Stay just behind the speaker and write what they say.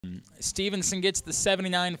Stevenson gets the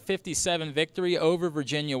 79-57 victory over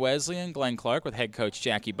Virginia Wesleyan. Glenn Clark with head coach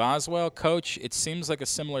Jackie Boswell. Coach, it seems like a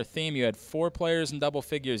similar theme. You had 4 players in double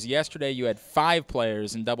figures yesterday. You had 5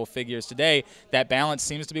 players in double figures today. That balance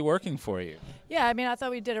seems to be working for you. Yeah, I mean, I thought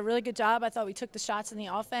we did a really good job. I thought we took the shots in the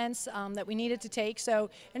offense that we needed to take. And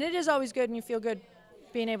it is always good, and you feel good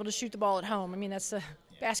being able to shoot the ball at home. I mean, that's the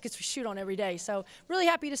baskets we shoot on every day. So really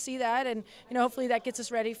happy to see that, and hopefully that gets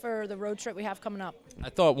us ready for the road trip we have coming up. I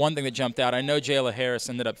thought one thing that jumped out, I know Jayla Harris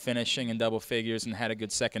ended up finishing in double figures and had a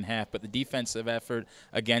good second half, but the defensive effort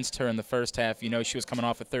against her in the first half, she was coming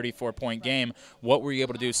off a 34-point game. What were you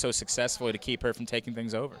able to do so successfully to keep her from taking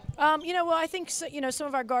things over? Well, I think some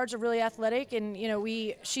of our guards are really athletic, and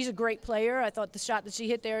she's a great player. I thought the shot that she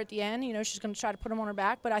hit there at the end, she's going to try to put them on her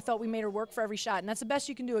back, but I thought we made her work for every shot, and that's the best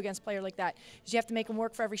you can do against a player like that. Is you have to make them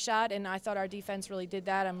work for every shot, and I thought our defense really did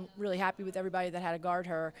that. I'm really happy with everybody that had to guard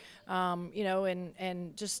her,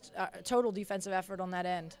 and just a total defensive effort on that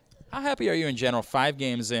end. How happy are you in general, 5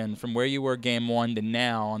 games in, from where you were game 1 to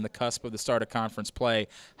now on the cusp of the start of conference play?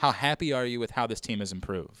 How happy are you with how this team has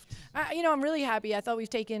improved? I'm really happy. I thought we've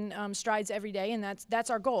taken strides every day, and that's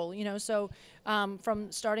our goal. So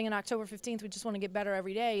from starting on October 15th, we just want to get better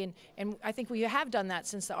every day, and I think we have done that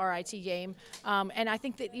since the RIT game. And I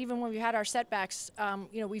think that even when we had our setbacks,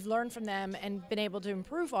 we've learned from them and been able to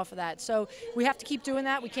improve off of that. So we have to keep doing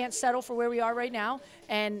that. We can't settle for where we are right now,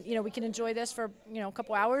 and we can enjoy this for a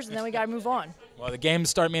couple hours, and then we got to move on. Well, the games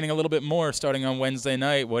start meaning a little bit more starting on Wednesday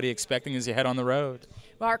night. What are you expecting as you head on the road?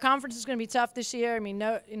 Well, our conference is going to be tough this year. I mean,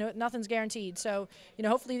 nothing's guaranteed. So,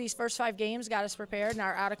 hopefully these first 5 games got us prepared, and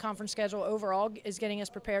our out-of-conference schedule overall is getting us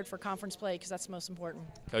prepared for conference play, because that's the most important.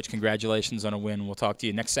 Coach, congratulations on a win. We'll talk to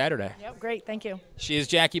you next Saturday. Yep, great. Thank you. She is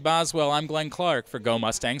Jackie Boswell. I'm Glenn Clark for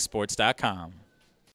GoMustangSports.com.